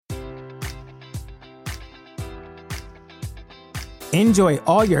Enjoy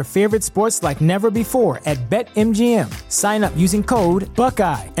all your favorite sports like never before at BetMGM. Sign up using code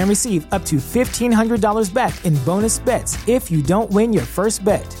Buckeye and receive up to $1,500 back in bonus bets if you don't win your first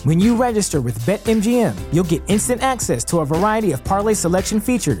bet. When you register with BetMGM, you'll get instant access to a variety of parlay selection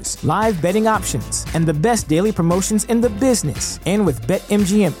features, live betting options, and the best daily promotions in the business. And with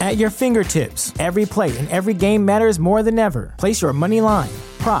BetMGM at your fingertips, every play and every game matters more than ever. Place your money line,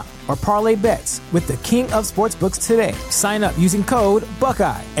 prop, or parlay bets with the king of sportsbooks today. Sign up using code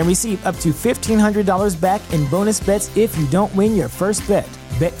Buckeye and receive up to $1,500 back in bonus bets if you don't win your first bet.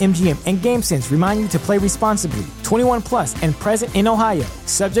 BetMGM and GameSense remind you to play responsibly. 21 plus and present in Ohio,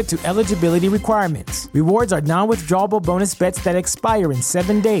 subject to eligibility requirements. Rewards are non-withdrawable bonus bets that expire in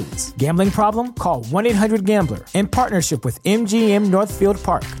 7 days. Gambling problem? Call 1-800-GAMBLER. In partnership with MGM Northfield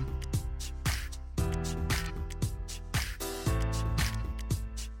Park.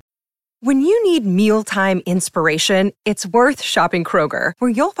 When you need mealtime inspiration, it's worth shopping Kroger, where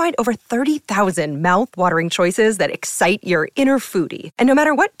you'll find over 30,000 mouth-watering choices that excite your inner foodie. And no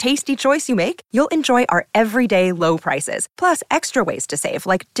matter what tasty choice you make, you'll enjoy our everyday low prices, plus extra ways to save,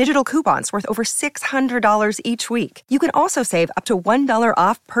 like digital coupons worth over $600 each week. You can also save up to $1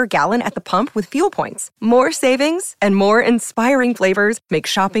 off per gallon at the pump with fuel points. More savings and more inspiring flavors make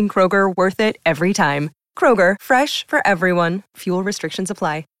shopping Kroger worth it every time. Kroger, fresh for everyone. Fuel restrictions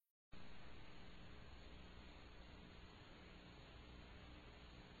apply.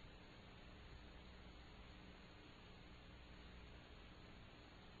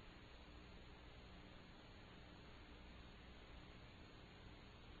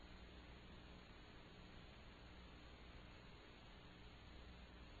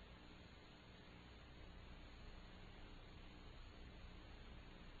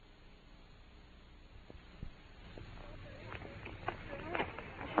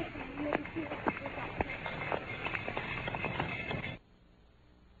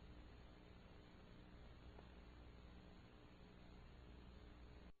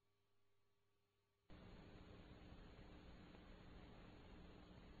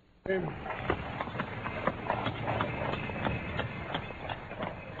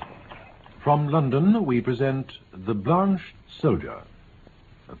 From London, we present The Blanched Soldier,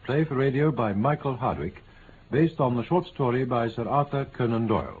 a play for radio by Michael Hardwick, based on the short story by Sir Arthur Conan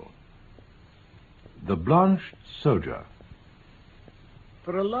Doyle. The Blanched Soldier.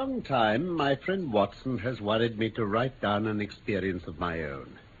 For a long time, my friend Watson has worried me to write down an experience of my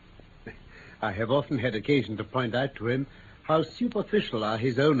own. I have often had occasion to point out to him how superficial are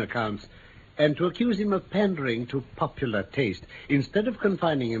his own accounts, and to accuse him of pandering to popular taste, instead of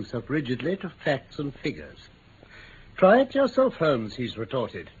confining himself rigidly to facts and figures. Try it yourself, Holmes, he's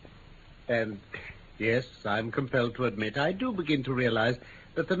retorted. And, yes, I'm compelled to admit, I do begin to realize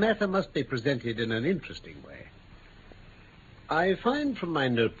that the matter must be presented in an interesting way. I find from my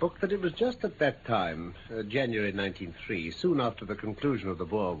notebook that it was just at that time, January 1903, soon after the conclusion of the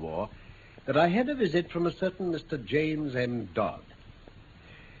Boer War, that I had a visit from a certain Mr. James M. Dodd.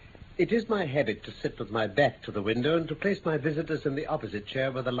 It is my habit to sit with my back to the window and to place my visitors in the opposite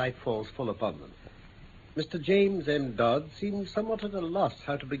chair where the light falls full upon them. Mr. James M. Dodd seemed somewhat at a loss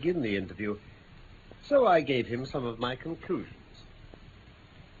how to begin the interview, so I gave him some of my conclusions.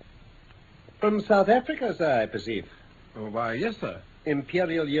 From South Africa, sir, I perceive. Oh, why, yes, sir.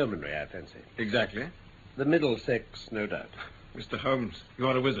 Imperial Yeomanry, I fancy. Exactly. The Middlesex, no doubt. Mr. Holmes, you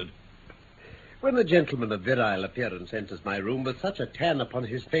are a wizard. When a gentleman of virile appearance enters my room with such a tan upon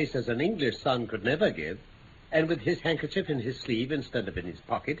his face as an English son could never give, and with his handkerchief in his sleeve instead of in his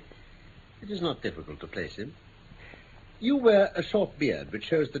pocket, it is not difficult to place him. You wear a short beard, which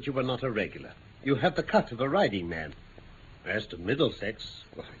shows that you are not a regular. You have the cut of a riding man. As to Middlesex,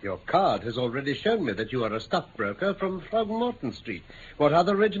 well, your card has already shown me that you are a stockbroker from Throgmorton Street. What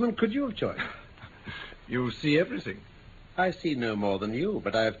other regiment could you have joined? You see everything. I see no more than you,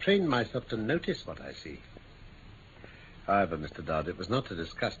 but I have trained myself to notice what I see. However, Mr. Dodd, it was not to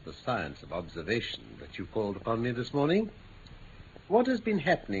discuss the science of observation that you called upon me this morning. What has been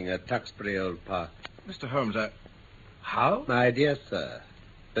happening at Tuxbury Old Park? Mr. Holmes, How? My dear sir,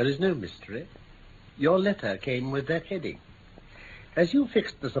 there is no mystery. Your letter came with that heading. As you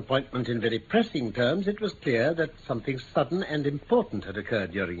fixed this appointment in very pressing terms, it was clear that something sudden and important had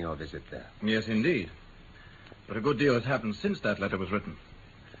occurred during your visit there. Yes, indeed. But a good deal has happened since that letter was written.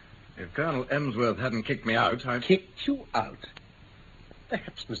 If Colonel Emsworth hadn't kicked me out, I... Kicked you out?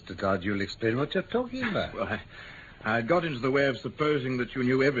 Perhaps, Mr. Dodd, you'll explain what you're talking about. Well, I got into the way of supposing that you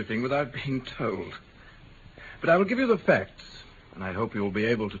knew everything without being told. But I will give you the facts, and I hope you will be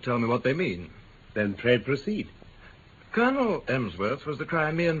able to tell me what they mean. Then pray proceed. Colonel Emsworth was the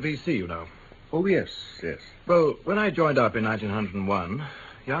Crimean VC, you know. Oh, yes, yes. Well, when I joined up in 1901,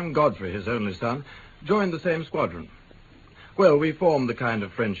 young Godfrey, his only son, joined the same squadron. Well, we formed the kind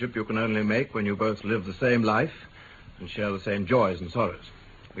of friendship you can only make when you both live the same life and share the same joys and sorrows.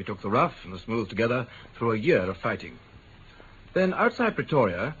 We took the rough and the smooth together through a year of fighting. Then, outside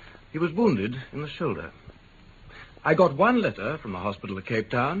Pretoria, he was wounded in the shoulder. I got one letter from the hospital at Cape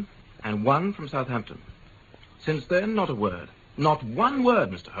Town and one from Southampton. Since then, not a word. Not one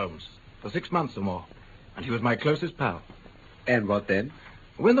word, Mr. Holmes, for 6 months or more. And he was my closest pal. And what then?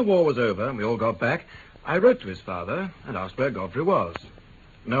 When the war was over and we all got back, I wrote to his father and asked where Godfrey was.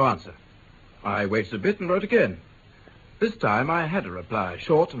 No answer. I waited a bit and wrote again. This time I had a reply,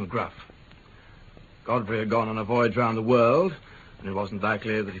 short and gruff. Godfrey had gone on a voyage round the world, and it wasn't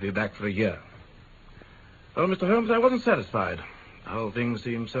likely that he'd be back for a year. Well, Mr. Holmes, I wasn't satisfied. The whole thing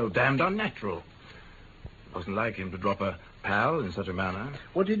seemed so damned unnatural. It wasn't like him to drop a pal in such a manner.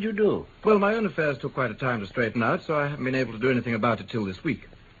 What did you do? Well, my own affairs took quite a time to straighten out, so I haven't been able to do anything about it till this week.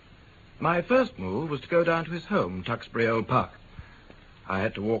 My first move was to go down to his home, Tuxbury Old Park. I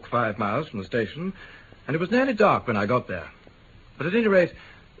had to walk 5 miles from the station, and it was nearly dark when I got there. But at any rate,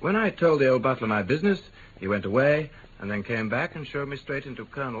 when I told the old butler my business, he went away and then came back and showed me straight into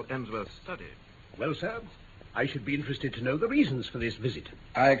Colonel Emsworth's study. Well, sir, I should be interested to know the reasons for this visit.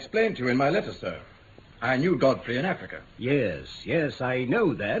 I explained to you in my letter, sir. I knew Godfrey in Africa. Yes, I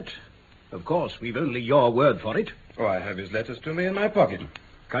know that. Of course, we've only your word for it. Oh, I have his letters to me in my pocket.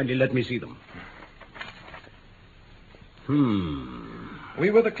 Kindly let me see them. We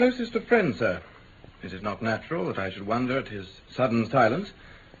were the closest of friends, sir. Is it not natural that I should wonder at his sudden silence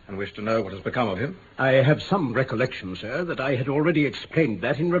and wish to know what has become of him? I have some recollection, sir, that I had already explained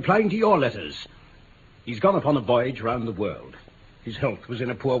that in replying to your letters. He's gone upon a voyage round the world. His health was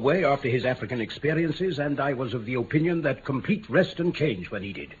in a poor way after his African experiences, and I was of the opinion that complete rest and change were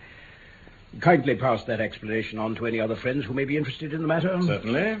needed. Kindly pass that explanation on to any other friends who may be interested in the matter.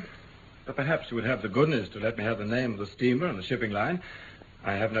 Certainly. But perhaps you would have the goodness to let me have the name of the steamer and the shipping line.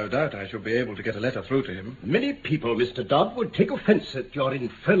 I have no doubt I shall be able to get a letter through to him. Many people, Mr. Dodd, would take offense at your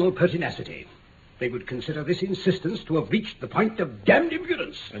infernal pertinacity. They would consider this insistence to have reached the point of damned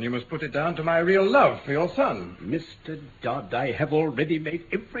impudence. And you must put it down to my real love for your son. Mr. Dodd, I have already made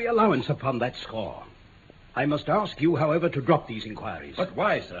every allowance upon that score. I must ask you, however, to drop these inquiries. But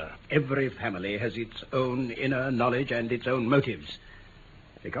why, sir? Every family has its own inner knowledge and its own motives.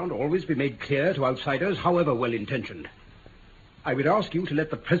 They can't always be made clear to outsiders, however well-intentioned. I would ask you to let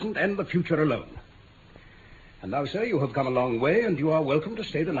the present and the future alone. And now, sir, you have come a long way, and you are welcome to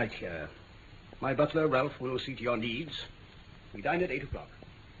stay the night here. My butler, Ralph, will see to your needs. We dine at 8 o'clock.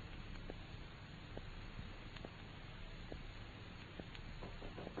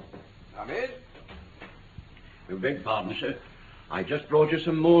 Come in. You beg pardon, sir. I just brought you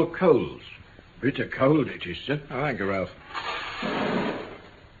some more coals. Bitter cold it is, sir. Oh, thank you, Ralph.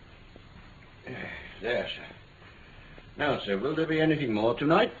 There, sir. Now, sir, will there be anything more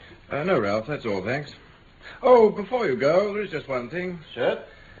tonight? No, Ralph, that's all, thanks. Oh, before you go, there's just one thing. Sir?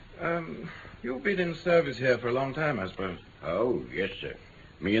 You've been in service here for a long time, I suppose. Oh, yes, sir.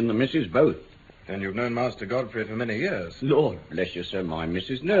 Me and the missus both. Then you've known Master Godfrey for many years. Lord bless you, sir, my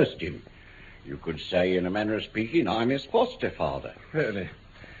missus nursed him. You could say, in a manner of speaking, I'm his foster father. Really?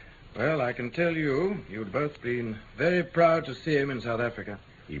 Well, I can tell you, you'd both been very proud to see him in South Africa.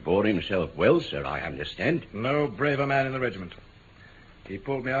 He bore himself well, sir, I understand. No braver man in the regiment. He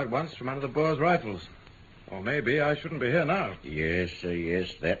pulled me out once from under the Boer's rifles. Or maybe I shouldn't be here now. Yes, sir,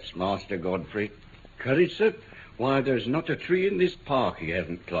 yes, that's Master Godfrey. Courage, sir? Why, there's not a tree in this park he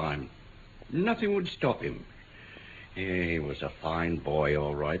hasn't climbed. Nothing would stop him. Yeah, he was a fine boy,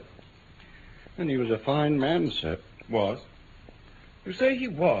 all right. And he was a fine man, sir. Was? You say he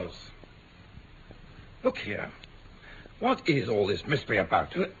was? Look here. What is all this mystery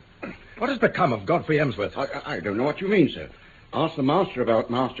about? What has become of Godfrey Emsworth? I don't know what you mean, sir. Ask the master about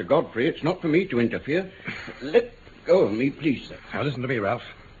Master Godfrey. It's not for me to interfere. Let go of me, please, sir. Now, listen to me, Ralph.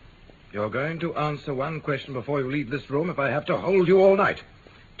 You're going to answer one question before you leave this room if I have to hold you all night.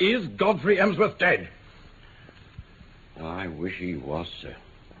 Is Godfrey Emsworth dead? I wish he was, sir.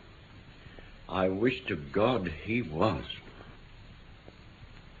 I wish to God he was.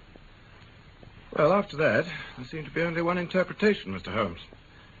 Well, after that, there seemed to be only one interpretation, Mr. Holmes.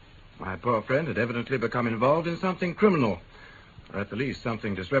 My poor friend had evidently become involved in something criminal, or at the least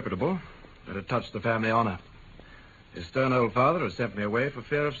something disreputable, that had touched the family honor. His stern old father had sent me away for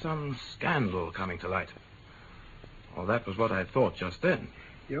fear of some scandal coming to light. Well, that was what I thought just then.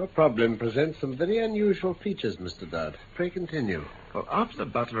 Your problem presents some very unusual features, Mr. Dodd. Pray continue. Well, after the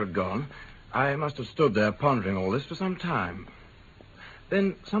butler had gone, I must have stood there pondering all this for some time.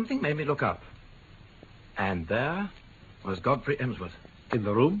 Then something made me look up. And there was Godfrey Emsworth. In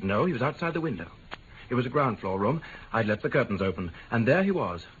the room? No, he was outside the window. It was a ground floor room. I'd left the curtains open, and there he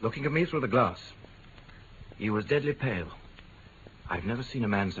was, looking at me through the glass. He was deadly pale. I've never seen a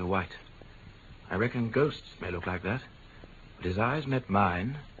man so white. I reckon ghosts may look like that. But his eyes met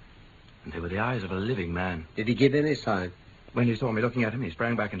mine, and they were the eyes of a living man. Did he give any sign? When he saw me looking at him, he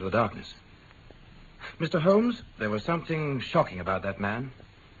sprang back into the darkness. Mr. Holmes, there was something shocking about that man.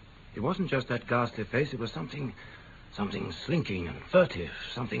 It wasn't just that ghastly face. It was something slinking and furtive,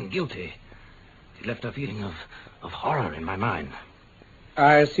 something guilty. It left a feeling of horror in my mind.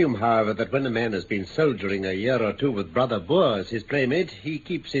 I assume, however, that when a man has been soldiering a year or two with Brother Boer as his playmate, he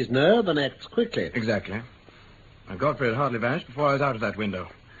keeps his nerve and acts quickly. Exactly. Godfrey had hardly vanished before I was out of that window.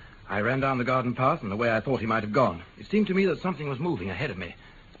 I ran down the garden path in the way I thought he might have gone. It seemed to me that something was moving ahead of me.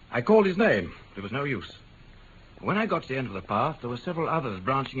 I called his name, but it was no use. When I got to the end of the path, there were several others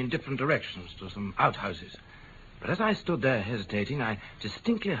branching in different directions to some outhouses. But as I stood there hesitating, I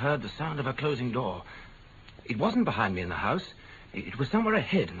distinctly heard the sound of a closing door. It wasn't behind me in the house. It was somewhere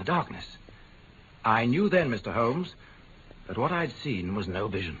ahead in the darkness. I knew then, Mr. Holmes, that what I'd seen was no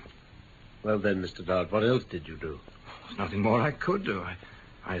vision. Well then, Mr. Dodd, what else did you do? There's nothing more I could do.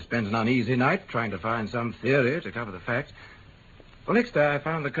 I spent an uneasy night trying to find some theory to cover the fact. The next day I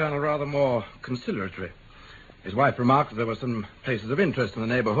found the Colonel rather more conciliatory. His wife remarked that there were some places of interest in the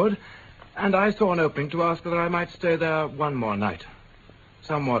neighborhood, and I saw an opening to ask whether I might stay there one more night.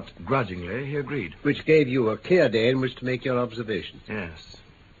 Somewhat grudgingly, he agreed. Which gave you a clear day in which to make your observations. Yes.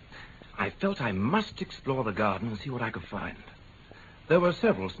 I felt I must explore the garden and see what I could find. There were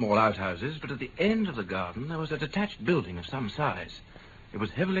several small outhouses, but at the end of the garden there was a detached building of some size. It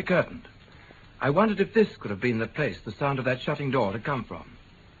was heavily curtained. I wondered if this could have been the place the sound of that shutting door had come from.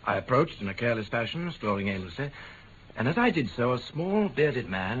 I approached in a careless fashion, strolling aimlessly, and as I did so, a small, bearded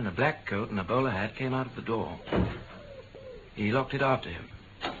man in a black coat and a bowler hat came out of the door. He locked it after him.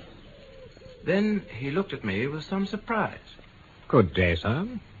 Then he looked at me with some surprise. Good day, sir.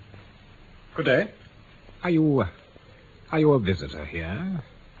 Good day. Are you a visitor here?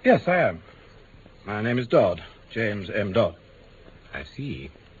 Yes, I am. My name is Dodd, James M. Dodd. I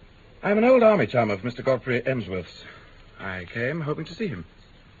see. I'm an old army chum of Mr. Godfrey Emsworth's. I came hoping to see him.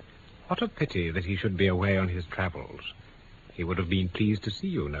 What a pity that he should be away on his travels. He would have been pleased to see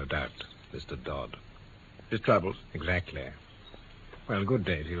you, no doubt, Mr. Dodd. His travels? Exactly. Well, good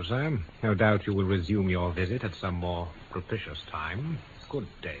day to you, sir. No doubt you will resume your visit at some more propitious time. Good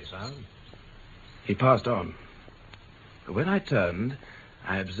day, sir. He passed on. But when I turned,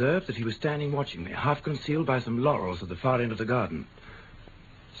 I observed that he was standing watching me, half concealed by some laurels at the far end of the garden.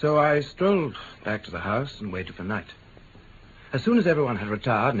 So I strolled back to the house and waited for night. As soon as everyone had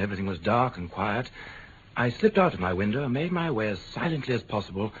retired and everything was dark and quiet, I slipped out of my window and made my way as silently as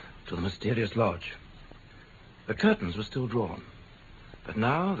possible to the mysterious lodge. The curtains were still drawn, but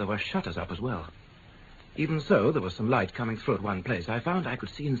now there were shutters up as well. Even so, there was some light coming through at one place. I found I could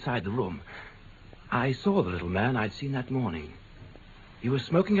see inside the room. I saw the little man I'd seen that morning. He was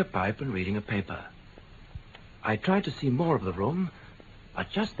smoking a pipe and reading a paper. I tried to see more of the room, but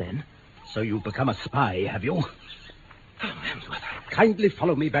just then... So you've become a spy, have you? Emsworth. Kindly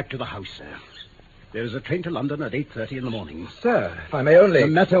follow me back to the house, sir. There is a train to London at 8:30 in the morning. Sir, if I may only... The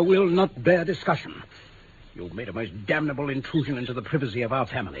matter will not bear discussion. You've made a most damnable intrusion into the privacy of our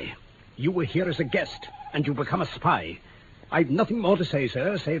family. You were here as a guest, and you've become a spy. I've nothing more to say,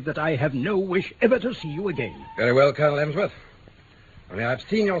 sir, save that I have no wish ever to see you again. Very well, Colonel Emsworth. Only I've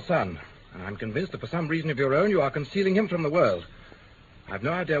seen your son, and I'm convinced that for some reason of your own you are concealing him from the world. I've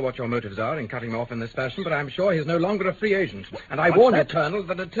no idea what your motives are in cutting him off in this fashion, but I'm sure he's no longer a free agent. And I warn you, Colonel,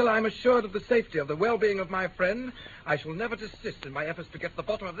 that until I'm assured of the safety of the well-being of my friend, I shall never desist in my efforts to get to the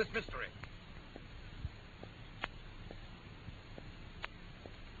bottom of this mystery.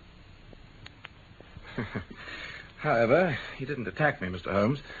 However, he didn't attack me, Mr.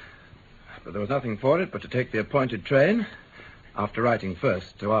 Holmes. But there was nothing for it but to take the appointed train, after writing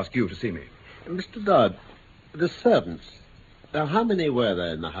first to ask you to see me. Mr. Dodd, the servants. Now, how many were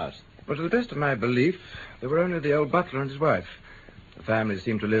there in the house? Well, to the best of my belief, there were only the old butler and his wife. The family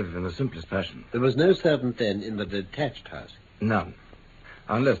seemed to live in the simplest fashion. There was no servant, then, in the detached house? None.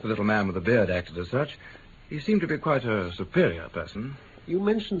 Unless the little man with the beard acted as such. He seemed to be quite a superior person. You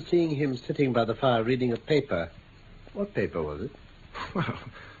mentioned seeing him sitting by the fire reading a paper. What paper was it? Well,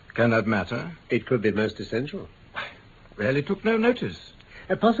 can that matter? It could be most essential. I really took no notice.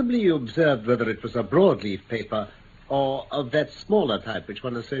 Possibly you observed whether it was a broadleaf paper or of that smaller type which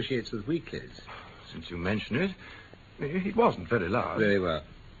one associates with weeklies. Since you mention it, it wasn't very large. Very well.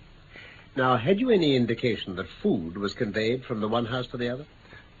 Now, had you any indication that food was conveyed from the one house to the other?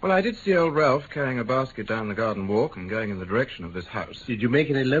 Well, I did see old Ralph carrying a basket down the garden walk and going in the direction of this house. Did you make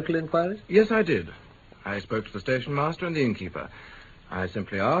any local inquiries? Yes, I did. I spoke to the station master and the innkeeper. I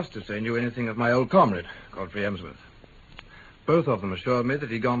simply asked if they knew anything of my old comrade, Godfrey Emsworth. Both of them assured me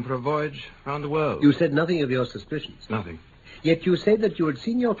that he'd gone for a voyage round the world. You said nothing of your suspicions? Nothing. Yet you say that you had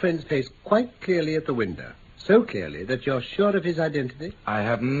seen your friend's face quite clearly at the window. So clearly that you're sure of his identity? I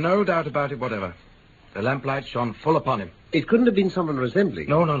have no doubt about it whatever. The lamplight shone full upon him. It couldn't have been someone resembling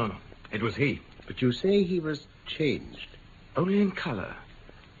him. No. It was he. But you say he was changed. Only in color.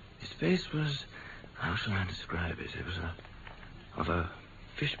 His face was... How shall I describe it? It was of a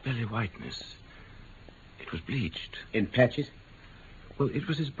fish-belly whiteness. It was bleached. In patches? Well, it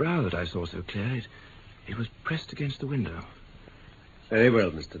was his brow that I saw so clear. It was pressed against the window. Very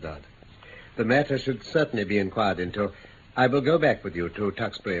well, Mr. Dodd. The matter should certainly be inquired into. I will go back with you to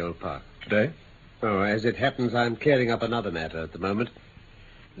Tuxbury Old Park. Today? Oh, as it happens, I'm clearing up another matter at the moment.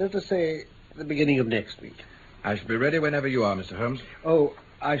 Let us say the beginning of next week. I shall be ready whenever you are, Mr. Holmes. Oh,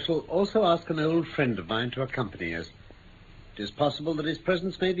 I shall also ask an old friend of mine to accompany us. It is possible that his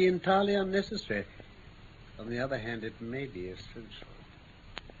presence may be entirely unnecessary. On the other hand, it may be essential.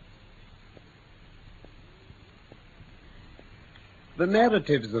 The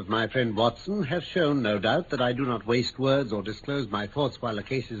narratives of my friend Watson have shown, no doubt, that I do not waste words or disclose my thoughts while a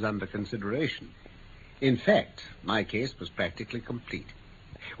case is under consideration. In fact, my case was practically complete.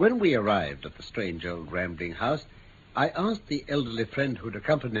 When we arrived at the strange old rambling house, I asked the elderly friend who'd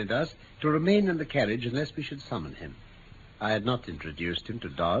accompanied us to remain in the carriage unless we should summon him. I had not introduced him to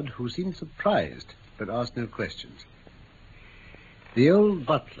Dodd, who seemed surprised, but asked no questions. The old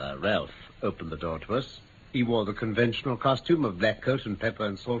butler, Ralph, opened the door to us. He wore the conventional costume of black coat and pepper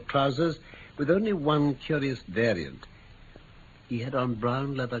and salt trousers, with only one curious variant. He had on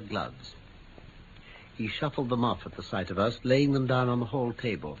brown leather gloves. He shuffled them off at the sight of us, laying them down on the hall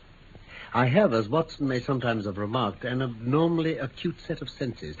table. I have, as Watson may sometimes have remarked, an abnormally acute set of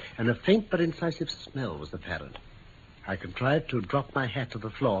senses, and a faint but incisive smell was apparent. I contrived to drop my hat to the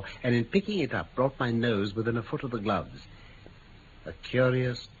floor, and in picking it up, brought my nose within a foot of the gloves. A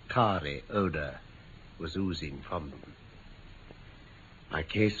curious, tarry odor was oozing from them. My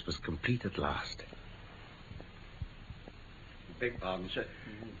case was complete at last. Beg pardon, sir.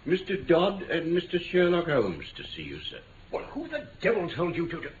 Mr. Dodd and Mr. Sherlock Holmes to see you, sir. Well, who the devil told you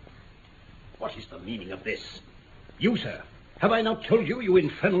to... What is the meaning of this? You, sir. Have I not told you, you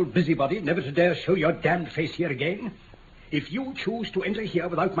infernal busybody, never to dare show your damned face here again? If you choose to enter here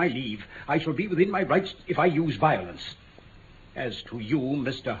without my leave, I shall be within my rights if I use violence. As to you,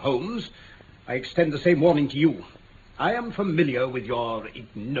 Mr. Holmes, I extend the same warning to you. I am familiar with your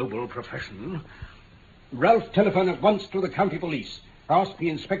ignoble profession. Ralph, telephone at once to the county police. Ask the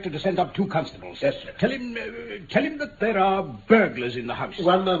inspector to send up 2 constables. Yes, sir. Tell him that there are burglars in the house.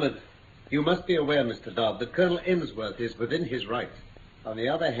 One moment. You must be aware, Mr. Dodd, that Colonel Emsworth is within his rights. On the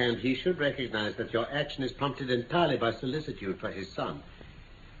other hand, he should recognize that your action is prompted entirely by solicitude for his son.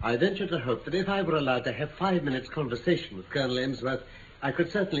 I venture to hope that if I were allowed to have 5 minutes' conversation with Colonel Emsworth, I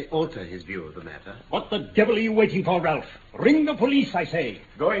could certainly alter his view of the matter. What the devil are you waiting for, Ralph? Ring the police, I say.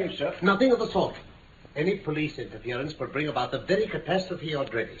 Going, sir. Nothing of the sort. Any police interference would bring about the very catastrophe you're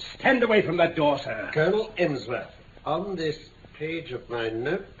dreading. Stand away from that door, sir. Colonel Emsworth, on this page of my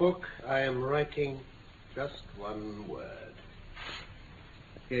notebook, I am writing just one word.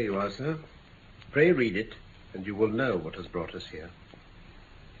 Here you are, sir. Pray read it, and you will know what has brought us here.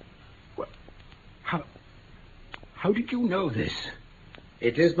 What? How did you know this?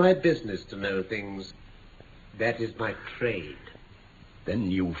 It is my business to know things. That is my trade.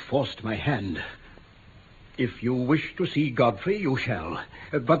 Then you forced my hand. If you wish to see Godfrey, you shall.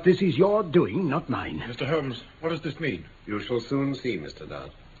 But this is your doing, not mine. Mr. Holmes, what does this mean? You shall soon see, Mr.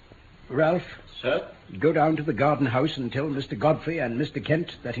 Dodd. Ralph, Sir? go down to the garden house and tell Mr. Godfrey and Mr.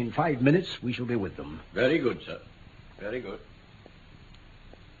 Kent that in 5 minutes we shall be with them. Very good, sir. Very good.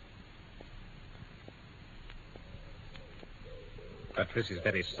 But this is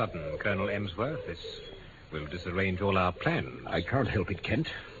very sudden, Colonel Emsworth. This will disarrange all our plans. I can't help it, Kent.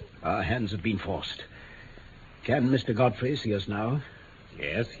 Our hands have been forced. Can Mr. Godfrey see us now?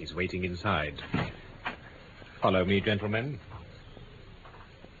 Yes, he's waiting inside. Follow me, gentlemen.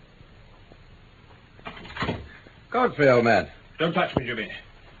 Godfrey, old man. Don't touch me, Jimmy.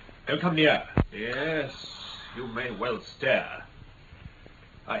 Don't come near. Yes, you may well stare.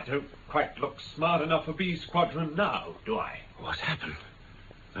 I don't quite look smart enough for B Squadron now, do I? What's happened?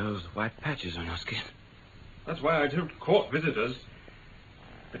 Those white patches on your skin. That's why I don't court visitors.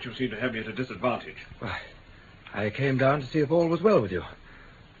 But you seem to have me at a disadvantage. Why, I came down to see if all was well with you.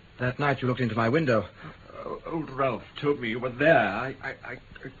 That night you looked into my window. Old Ralph told me you were there. I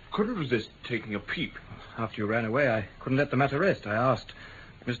couldn't resist taking a peep. After you ran away, I couldn't let the matter rest. I asked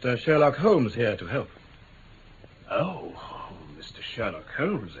Mr. Sherlock Holmes here to help. Oh, Mr. Sherlock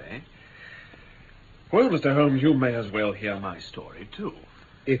Holmes, eh? Well, Mr. Holmes, you may as well hear my story, too.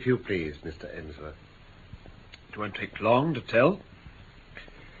 If you please, Mr. Emsworth. It won't take long to tell.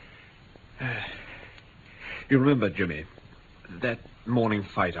 You remember, Jimmy, that morning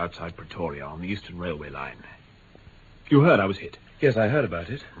fight outside Pretoria on the Eastern Railway line? You heard I was hit. Yes, I heard about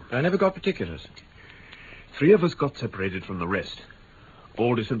it, but I never got particulars. 3 of us got separated from the rest.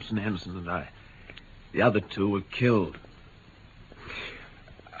 Baldy Simpson, Henderson, and I. The other 2 were killed.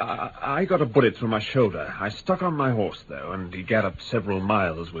 I got a bullet through my shoulder. I stuck on my horse, though, and he galloped several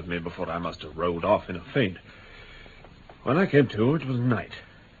miles with me before I must have rolled off in a faint. When I came to, it was night.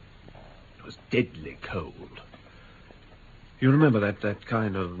 It was deadly cold. You remember that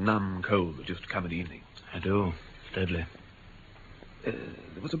kind of numb cold that used to come in the evening? I do. Deadly. There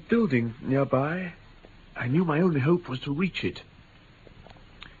was a building nearby. I knew my only hope was to reach it.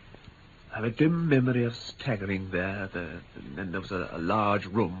 I have a dim memory of staggering there. Then there was a large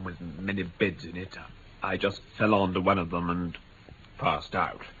room with many beds in it. I just fell onto one of them and passed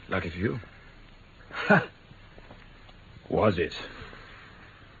out. Lucky for you. Ha! Was it?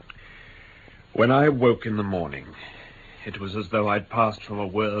 When I woke in the morning, it was as though I'd passed from a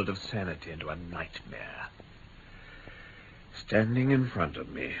world of sanity into a nightmare. Standing in front of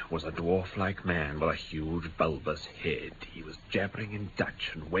me was a dwarf-like man with a huge bulbous head. He was jabbering in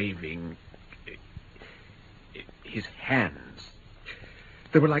Dutch and waving his hands.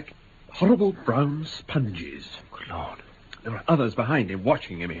 They were like horrible brown sponges. Good Lord. There were others behind him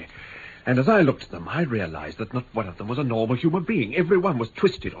watching him. And as I looked at them, I realized that not one of them was a normal human being. Every one was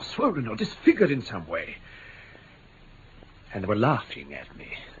twisted or swollen or disfigured in some way. And they were laughing at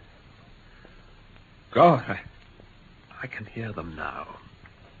me. God, I can hear them now.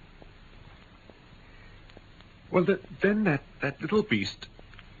 Well, then that little beast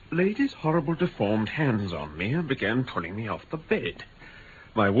laid his horrible deformed hands on me and began pulling me off the bed.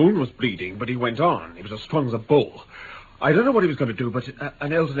 My wound was bleeding, but he went on. He was as strong as a bull. I don't know what he was going to do, but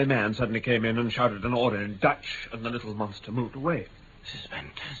an elderly man suddenly came in and shouted an order in Dutch, and the little monster moved away. This is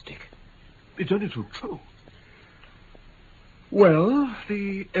fantastic. It's only too true. Well,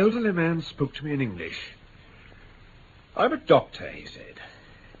 the elderly man spoke to me in English. I'm a doctor, he said.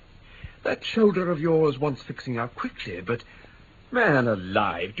 That shoulder of yours wants fixing out quickly, but, man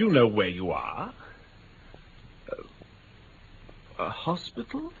alive, do you know where you are? A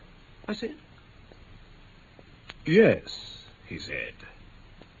hospital? I said. Yes, he said.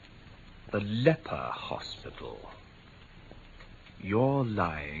 The leper hospital. You're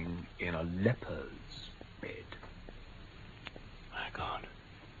lying in a leper's bed. My God.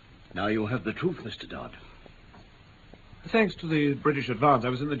 Now you have the truth, Mr. Dodd. Thanks to the British advance, I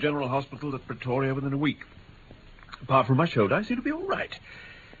was in the General Hospital at Pretoria within a week. Apart from my shoulder, I seem to be all right.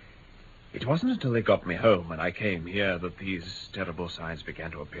 It wasn't until they got me home and I came here that these terrible signs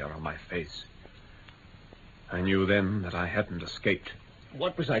began to appear on my face. I knew then that I hadn't escaped.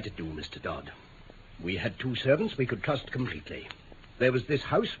 What was I to do, Mr. Dodd? We had 2 servants we could trust completely. There was this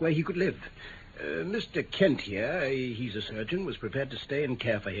house where he could live. Mr. Kent here, he's a surgeon, was prepared to stay and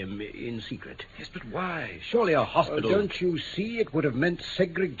care for him in secret. Yes, but why? Surely a hospital... don't you see? It would have meant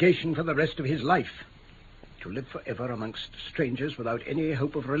segregation for the rest of his life. To live forever amongst strangers without any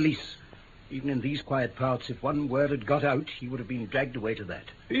hope of release. Even in these quiet parts, if one word had got out, he would have been dragged away to that.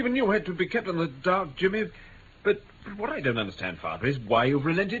 Even you had to be kept in the dark, Jimmy. But what I don't understand, Father, is why you've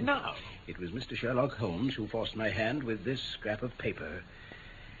relented now. It was Mr. Sherlock Holmes who forced my hand with this scrap of paper.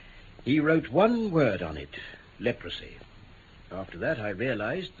 He wrote one word on it, leprosy. After that, I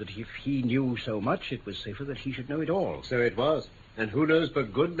realized that if he knew so much, it was safer that he should know it all. So it was. And who knows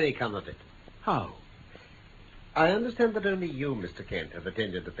but good may come of it. How? I understand that only you, Mr. Kent, have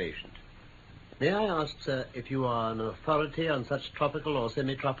attended the patient. May I ask, sir, if you are an authority on such tropical or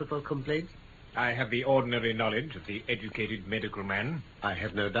semi-tropical complaints? I have the ordinary knowledge of the educated medical man. I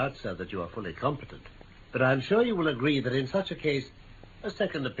have no doubt, sir, that you are fully competent. But I'm sure you will agree that in such a case, a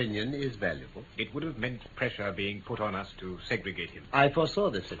second opinion is valuable. It would have meant pressure being put on us to segregate him. I foresaw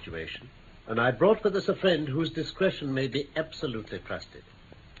this situation, and I brought with us a friend whose discretion may be absolutely trusted.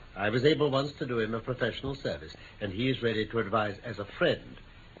 I was able once to do him a professional service, and he is ready to advise as a friend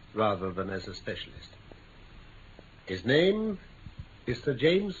rather than as a specialist. His name is Sir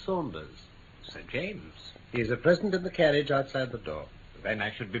James Saunders. Sir James? He is at present in the carriage outside the door. Then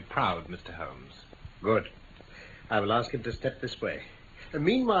I should be proud, Mr. Holmes. Good. I will ask him to step this way. And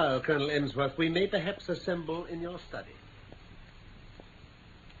meanwhile, Colonel Emsworth, we may perhaps assemble in your study.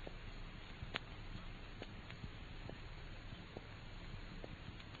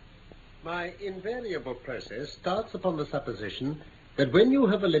 My invariable process starts upon the supposition that when you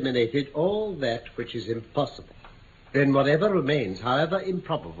have eliminated all that which is impossible, then whatever remains, however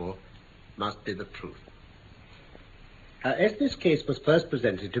improbable, must be the truth. As this case was first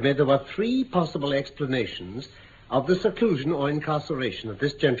presented to me, there were three possible explanations of the seclusion or incarceration of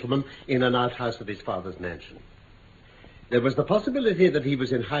this gentleman in an outhouse of his father's mansion. There was the possibility that he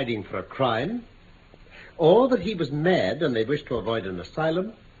was in hiding for a crime, or that he was mad and they wished to avoid an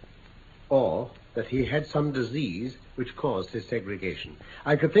asylum, or that he had some disease which caused his segregation.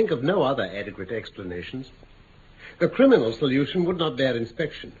 I could think of no other adequate explanations. The criminal solution would not bear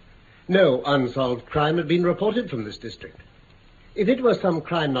inspection. No unsolved crime had been reported from this district. If it were some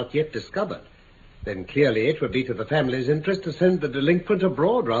crime not yet discovered, then clearly it would be to the family's interest to send the delinquent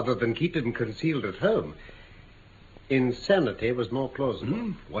abroad rather than keep him concealed at home. Insanity was more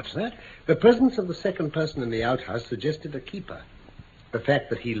plausible. What's that? The presence of the second person in the outhouse suggested a keeper. The fact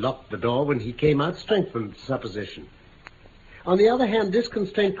that he locked the door when he came out strengthened the supposition. On the other hand, this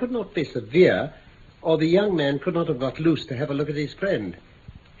constraint could not be severe, or the young man could not have got loose to have a look at his friend.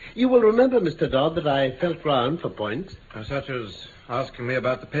 You will remember, Mr. Dodd, that I felt round for points. Such as asking me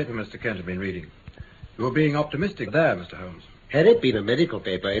about the paper Mr. Kent had been reading. You were being optimistic there, Mr. Holmes. Had it been a medical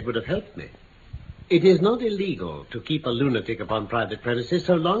paper, it would have helped me. It is not illegal to keep a lunatic upon private premises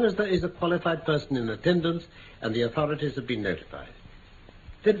so long as there is a qualified person in attendance and the authorities have been notified.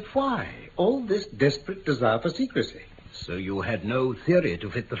 Then why all this desperate desire for secrecy? So you had no theory to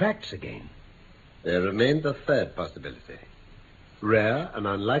fit the facts again? There remained the third possibility. Rare and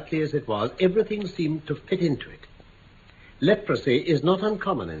unlikely as it was, everything seemed to fit into it. Leprosy is not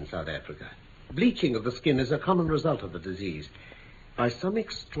uncommon in South Africa. Bleaching of the skin is a common result of the disease. By some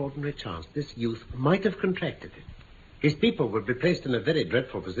extraordinary chance, this youth might have contracted it. His people would be placed in a very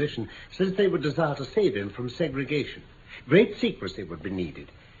dreadful position, since they would desire to save him from segregation. Great secrecy would be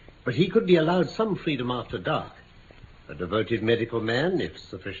needed, but he could be allowed some freedom after dark. A devoted medical man, if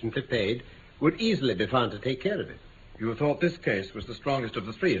sufficiently paid, would easily be found to take care of it. You thought this case was the strongest of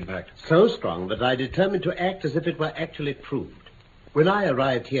the three, in fact. So strong that I determined to act as if it were actually proved. When I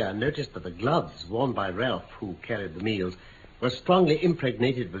arrived here, I noticed that the gloves worn by Ralph, who carried the meals, were strongly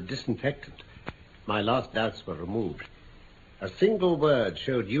impregnated with disinfectant. My last doubts were removed. A single word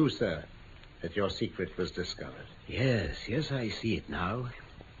showed you, sir, that your secret was discovered. Yes, I see it now.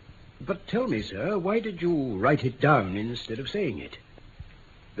 But tell me, sir, why did you write it down instead of saying it?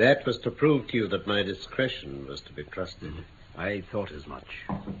 That was to prove to you that my discretion was to be trusted. I thought as much.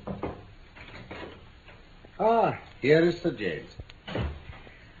 Here is Sir James.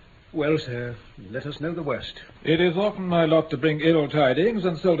 Well, sir, let us know the worst. It is often my lot to bring ill tidings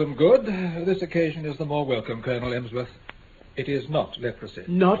and seldom good. This occasion is the more welcome, Colonel Emsworth. It is not leprosy.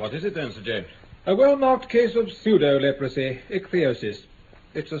 Not? What is it then, Sir James? A well-marked case of pseudo-leprosy, ichthyosis.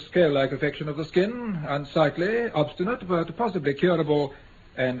 It's a scale-like affection of the skin, unsightly, obstinate, but possibly curable,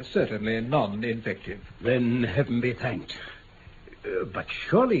 and certainly non-infective. Then heaven be thanked. But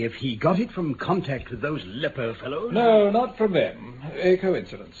surely if he got it from contact with those leper fellows... No, not from them. A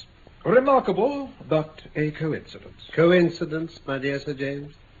coincidence. Remarkable, but a coincidence. Coincidence, my dear Sir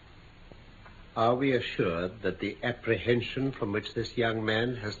James? Are we assured that the apprehension from which this young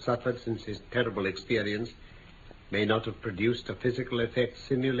man has suffered since his terrible experience may not have produced a physical effect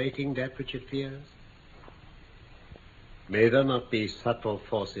simulating that which it fears? May there not be subtle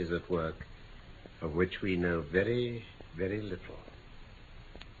forces at work of which we know very, very little?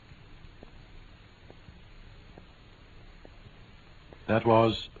 That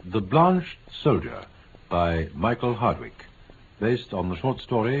was The Blanched Soldier by Michael Hardwick, based on the short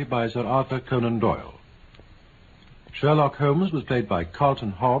story by Sir Arthur Conan Doyle. Sherlock Holmes was played by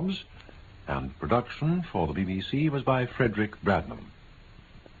Carlton Hobbs, and production for the BBC was by Frederick Bradnam.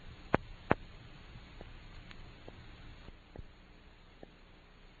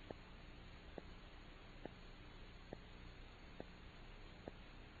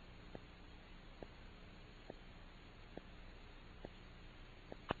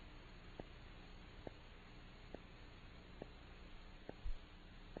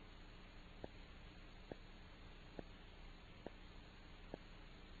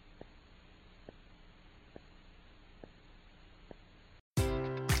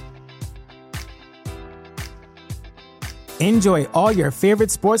 Enjoy all your favorite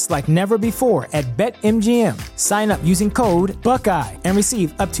sports like never before at BetMGM. Sign up using code Buckeye and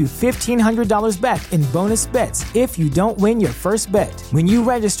receive up to $1,500 back in bonus bets if you don't win your first bet. When you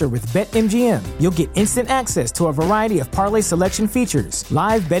register with BetMGM, you'll get instant access to a variety of parlay selection features,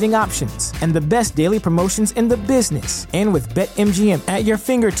 live betting options, and the best daily promotions in the business. And with BetMGM at your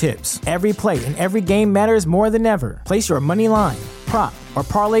fingertips, every play and every game matters more than ever. Place your money line, prop, or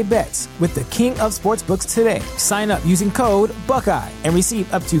parlay bets with the king of sportsbooks today. Sign up using code Buckeye and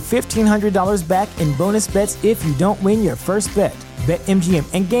receive up to $1,500 back in bonus bets if you don't win your first bet. BetMGM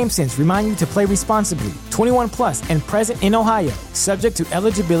and GameSense remind you to play responsibly. 21 plus and present in Ohio, subject to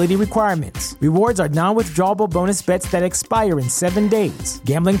eligibility requirements. Rewards are non-withdrawable bonus bets that expire in 7 days.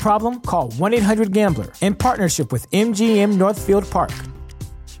 Gambling problem? Call 1-800-GAMBLER. In partnership with MGM Northfield Park.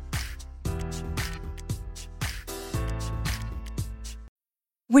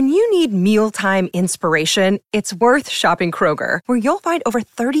 When you need mealtime inspiration, it's worth shopping Kroger, where you'll find over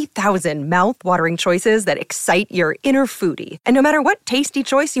 30,000 mouth-watering choices that excite your inner foodie. And no matter what tasty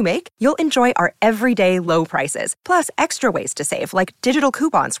choice you make, you'll enjoy our everyday low prices, plus extra ways to save, like digital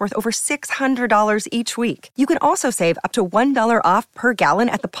coupons worth over $600 each week. You can also save up to $1 off per gallon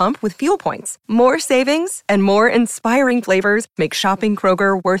at the pump with fuel points. More savings and more inspiring flavors make shopping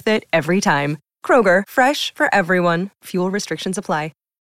Kroger worth it every time. Kroger, fresh for everyone. Fuel restrictions apply.